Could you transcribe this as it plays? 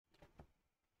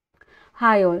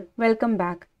Hi all, welcome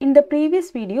back. In the previous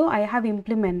video, I have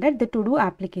implemented the To-Do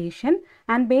application,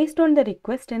 and based on the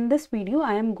request in this video,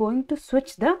 I am going to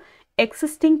switch the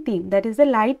existing theme, that is the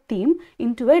light theme,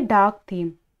 into a dark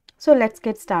theme. So let's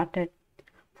get started.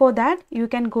 For that, you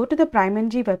can go to the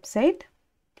PrimeNG website,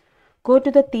 go to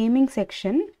the theming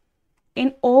section.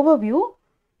 In overview,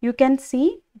 you can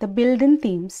see the built-in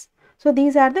themes. So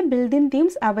these are the built-in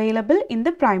themes available in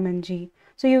the PrimeNG.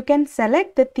 So you can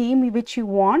select the theme which you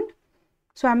want.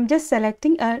 So I'm just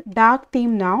selecting a dark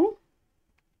theme now.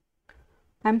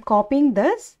 I'm copying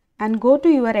this and go to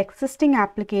your existing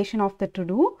application of the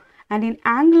To-Do, and in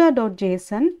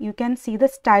angular.json you can see the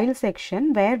style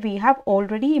section where we have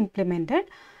already implemented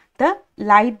the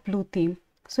light blue theme.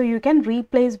 So you can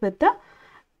replace with the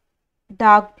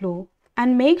dark blue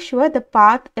and make sure the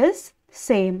path is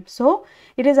same. So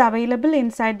it is available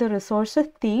inside the resources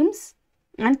themes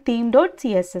and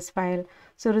theme.css file.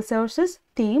 So resources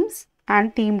themes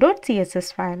and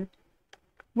theme.css file.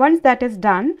 Once that is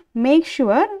done, make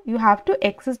sure you have to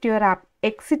exit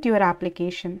your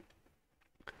application.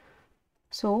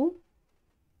 So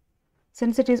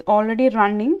since it is already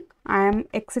running, I am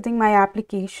exiting my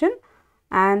application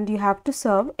and you have to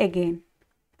serve again.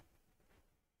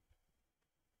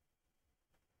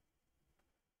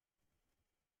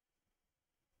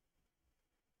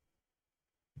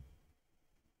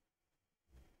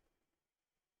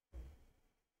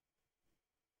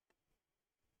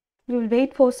 We will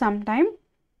wait for some time.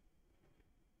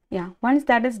 Yeah, once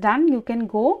that is done, you can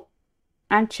go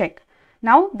and check.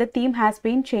 Now the theme has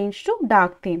been changed to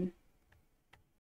dark theme.